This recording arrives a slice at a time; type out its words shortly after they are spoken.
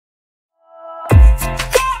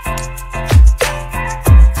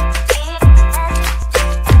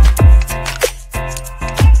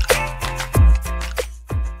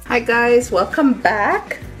Hi guys, welcome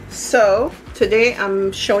back. So today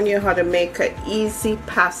I'm showing you how to make an easy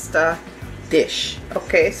pasta dish.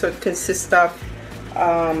 Okay, so it consists of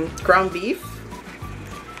ground beef.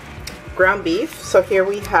 So here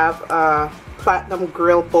we have platinum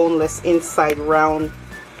grill boneless inside round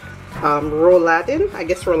rouladen. I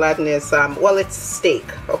guess rouladen is well, it's steak.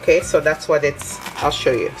 Okay, so that's what it's, I'll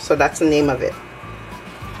show you. So that's the name of it.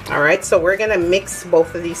 Alright, so we're gonna mix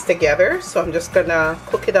both of these together. So I'm just gonna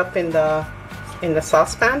cook it up in the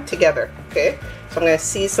saucepan together. Okay, so I'm gonna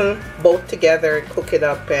season both together and cook it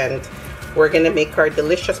up, and we're gonna make our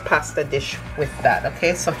delicious pasta dish with that.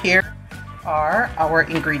 Okay, so here are our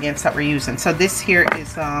ingredients that we're using. So this here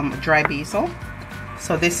is dry basil.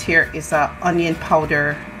 So this here is onion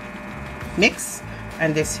powder mix,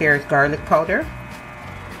 and this here is garlic powder.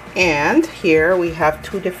 And here we have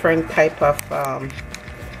two different type of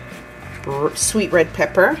sweet red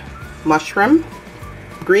pepper, mushroom,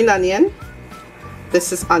 green onion.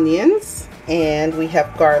 This is onions, and we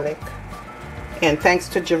have garlic. And thanks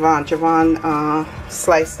to Javon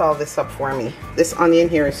sliced all this up for me. This onion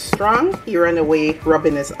here is strong. He ran away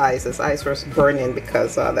rubbing his eyes. His eyes were burning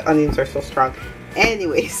because the onions are so strong.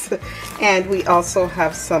 Anyways, and we also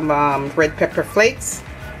have some red pepper flakes,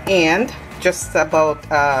 and just about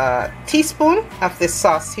a teaspoon of this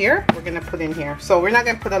sauce here we're gonna put in here. So we're not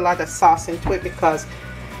gonna put a lot of sauce into it because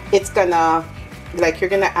it's gonna, like, you're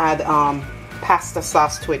gonna add pasta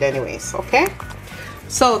sauce to it anyways. Okay,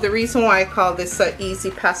 so the reason why I call this an easy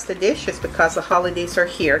pasta dish is because the holidays are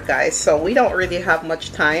here, guys, so we don't really have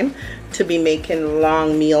much time to be making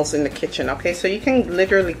long meals in the kitchen. Okay, so you can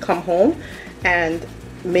literally come home and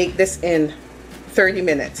make this in 30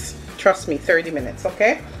 minutes. Trust me, 30 minutes.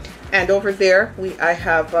 Okay, and over there I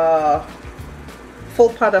have a full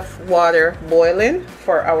pot of water boiling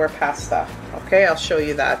for our pasta. Okay, I'll show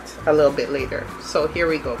you that a little bit later. So here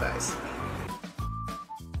we go, guys.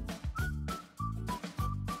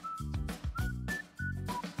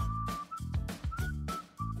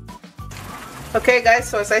 Okay guys,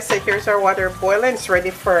 so as I said, here's our water boiling. It's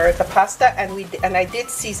ready for the pasta, and I did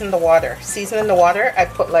season the water. Seasoning the water, I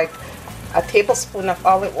put like a tablespoon of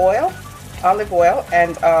olive oil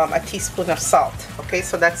and a teaspoon of salt. Okay,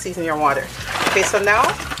 so that's season your water. Okay, so now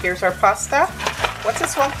here's our pasta. What's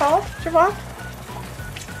this one called, Javon?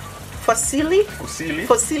 Fusilli?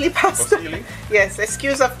 Fusilli pasta. Fusilli? Yes,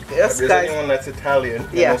 excuse us guys. If there's anyone that's Italian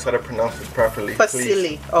that knows how to pronounce it properly,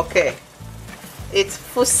 Fusilli, please. Okay. It's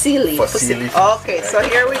fusilli. Fusilli. Okay, so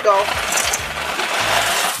here we go.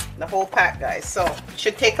 The whole pack, guys. So it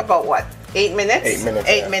should take about what? 8 minutes? 8 minutes.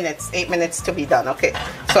 8 minutes. 8 minutes to be done. Okay.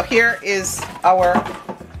 So here is our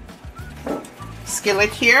skillet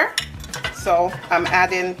here. So I'm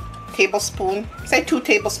adding tablespoon, say 2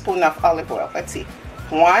 tablespoons of olive oil. Let's see.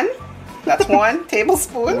 1. That's 1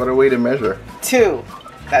 tablespoon. What a way to measure. 2.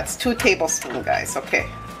 That's 2 tablespoons, guys. Okay.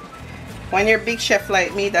 When you're a big chef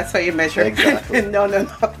like me, that's how you measure. Exactly. No.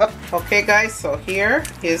 Okay, guys, so here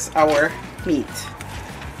is our meat.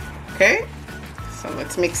 Okay, so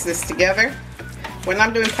let's mix this together. When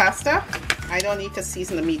I'm doing pasta, I don't need to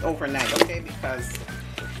season the meat overnight, okay, because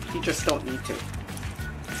you just don't need to.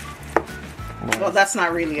 Well, that's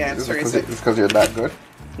not really an answer, is it? It's because you're that good?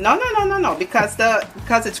 No, because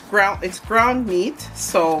it's ground meat,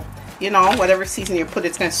 so you know, whatever season you put,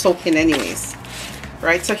 it's gonna soak in anyways.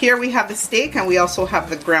 Right, so here we have the steak, and we also have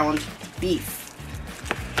the ground beef.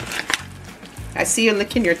 I see you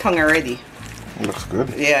licking your tongue already. It looks good.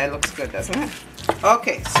 Yeah, it looks good, doesn't it?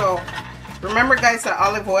 Okay, so remember, guys, that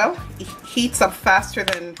olive oil heats up faster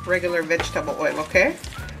than regular vegetable oil, okay?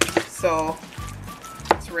 So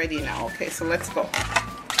it's ready now. Okay, so let's go.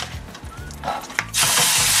 There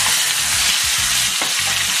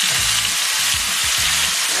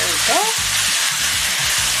we go.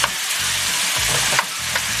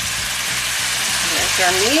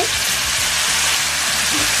 Our meat.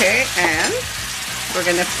 Okay, and we're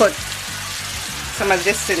gonna put some of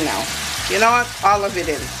this in now. You know what? All of it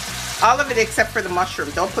in. All of it except for the mushroom.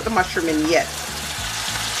 Don't put the mushroom in yet.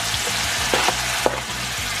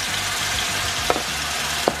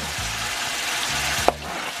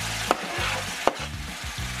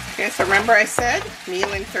 Okay, so remember I said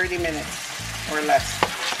meal in 30 minutes or less.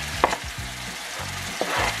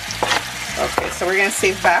 Okay, so we're gonna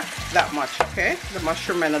save back that much, okay? The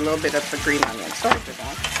mushroom and a little bit of the green onion. Sorry,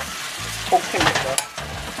 Javon. Poke him with the...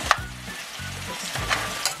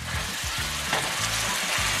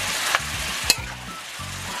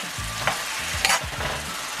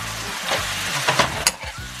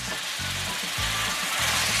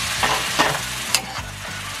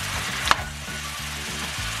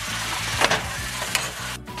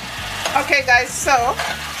 Okay guys, so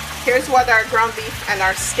here's what our ground beef and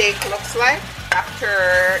our steak looks like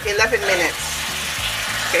after 11 minutes.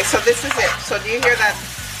 Okay, so this is it. So do you hear that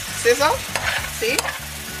sizzle? See?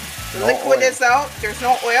 The liquid is out. There's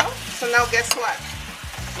no oil. So now guess what?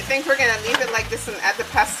 You think we're gonna leave it like this and add the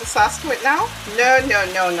pasta sauce to it now? No, no,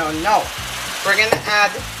 no, no, no. We're gonna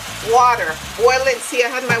add water. Boiling. See, I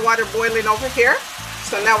had my water boiling over here.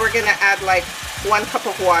 So now we're gonna add like 1 cup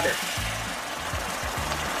of water.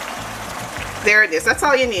 There it is. That's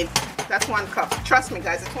all you need. That's 1 cup. Trust me,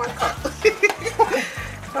 guys, it's 1 cup.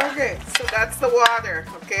 Okay, so that's the water.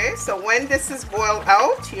 Okay, so when this is boiled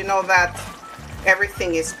out, you know that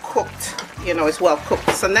everything is cooked. You know, it's well cooked.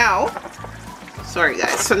 So now, sorry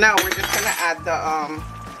guys. So now we're just gonna add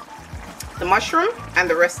the mushroom and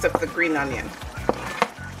the rest of the green onion.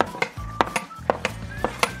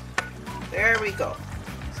 There we go.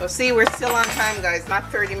 So see, we're still on time, guys. Not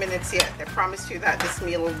 30 minutes yet. I promise you that this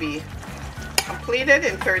meal will be completed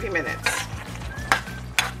in 30 minutes.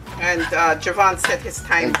 And Javon set his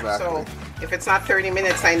timer. Exactly. So if it's not 30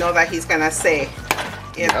 minutes, I know that he's gonna say,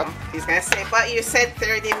 you know, he's gonna say, but you said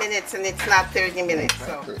 30 minutes and it's not 30 minutes.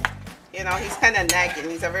 Exactly. So, you know, he's kind of nagging.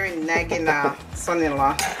 He's a very nagging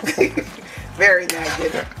son-in-law. Very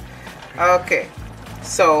nagging. Okay,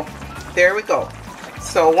 so there we go.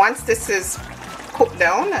 So once this is cooked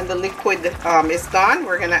down and the liquid is gone,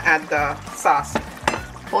 we're gonna add the sauce.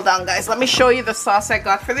 Hold on, guys, let me show you the sauce I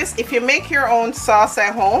got for this. If you make your own sauce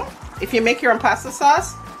at home, if you make your own pasta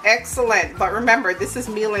sauce, excellent. But remember, this is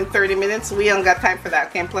meal in 30 minutes. We don't got time for that,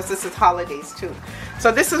 okay? And plus this is holidays too.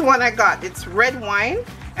 So this is one I got. It's red wine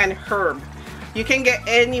and herb. You can get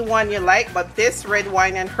any one you like, but this red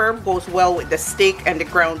wine and herb goes well with the steak and the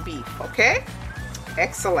ground beef, okay?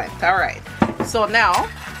 Excellent. All right, so now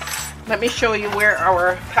let me show you where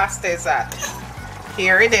our pasta is at.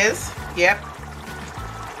 Here it is. Yep.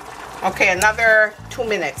 Okay, another 2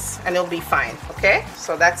 minutes and it'll be fine. Okay,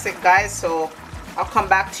 so that's it, guys. So I'll come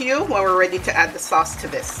back to you when we're ready to add the sauce to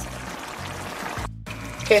this.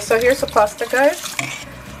 Okay, so here's the pasta, guys.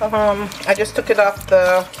 I just took it off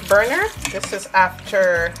the burner. This is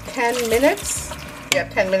after 10 minutes. Yeah,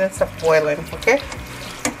 10 minutes of boiling. Okay.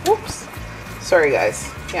 Oops. Sorry, guys.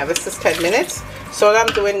 Yeah, this is 10 minutes. So what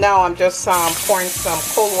I'm doing now, I'm just pouring some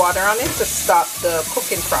cold water on it to stop the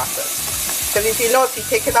cooking process. Because if you know, if you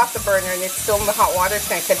take it off the burner and it's still in the hot water, it's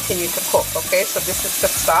going to continue to cook. Okay, so this is to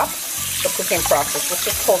stop the cooking process. This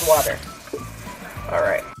is cold water. All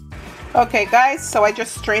right. Okay, guys. So I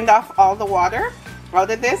just strained off all the water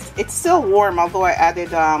out of this. It's still warm, although I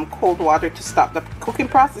added cold water to stop the cooking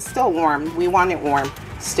process. It's still warm. We want it warm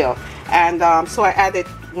still. And so I added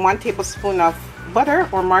 1 tablespoon of butter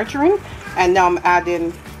or margarine, and now I'm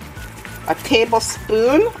adding a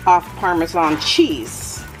tablespoon of Parmesan cheese.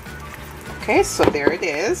 Okay, so there it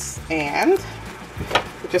is, and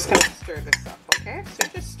we're just going to stir this up, okay? So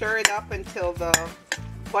just stir it up until the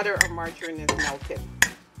butter or margarine is melted.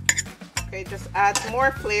 Okay, just add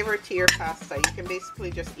more flavor to your pasta. You can basically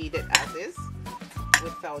just eat it as is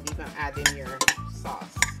without even adding your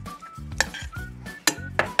sauce.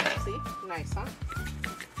 See? Nice, huh?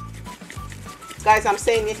 Guys, I'm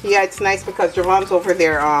saying it, yeah, it's nice because Javon's over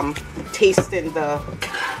there tasting the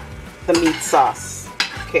meat sauce.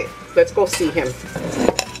 Okay. Let's go see him.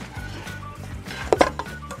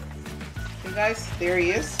 You guys, there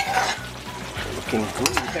he is. Looking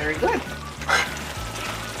good. Very good.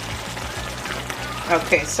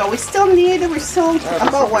 Okay, so we still need, we're still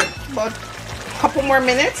about what? About a couple more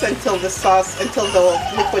minutes until the sauce, until the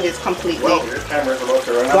liquid is completely well, your timer's about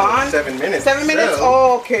to run out in 7 minutes. 7 minutes? So.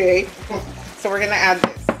 Oh, okay. So we're gonna add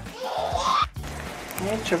this.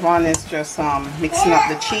 Okay, Javon is just mixing up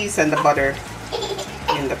the cheese and the butter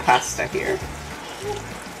in the pasta here.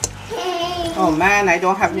 Oh man, I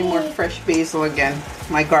don't have any more fresh basil again.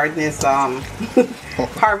 My garden is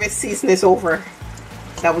harvest season is over.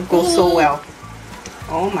 That would go so well.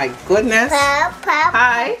 Oh my goodness.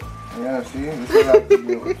 Hi. Yeah, see, this is how to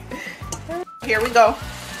do it. Here we go.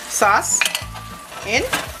 Sauce in.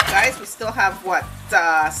 Guys, we still have what?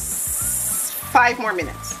 5 more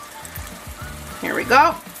minutes. Here we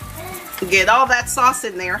go. Get all that sauce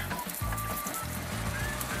in there.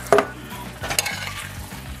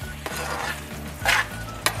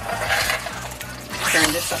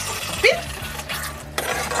 Turn this up a bit.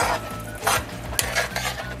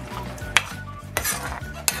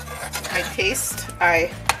 I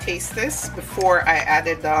taste this before I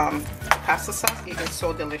added pasta sauce. It is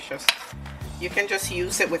so delicious. You can just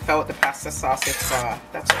use it without the pasta sauce. It's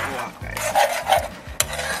that's what you want, guys.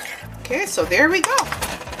 Okay, so there we go.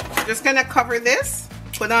 We're just gonna cover this.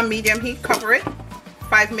 Put on medium heat. Cover it.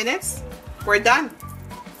 5 minutes. We're done.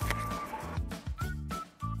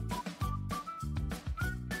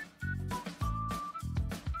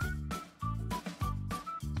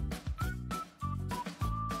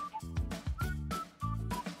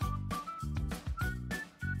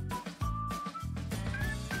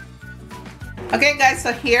 Okay guys,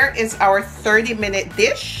 so here is our 30-minute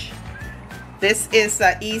dish. This is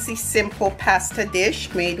an easy, simple pasta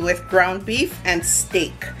dish made with ground beef and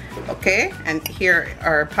steak. Okay, and here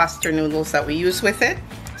are pasta noodles that we use with it.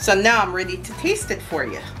 So now I'm ready to taste it for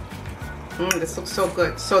you. This looks so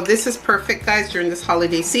good. So this is perfect, guys, during this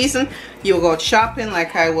holiday season. You'll go shopping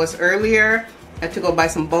like I was earlier. I had to go buy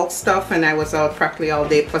some bulk stuff and I was out practically all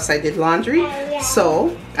day, plus I did laundry.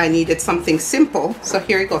 So I needed something simple. So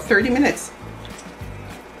here you go, 30 minutes.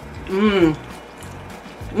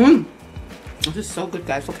 This is so good,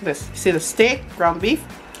 guys. Look at this. You see the steak, ground beef?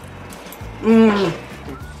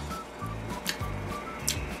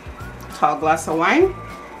 Tall glass of wine.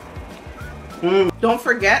 Don't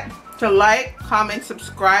forget to like, comment,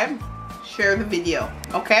 subscribe, share the video.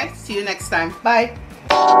 Okay? See you next time. Bye.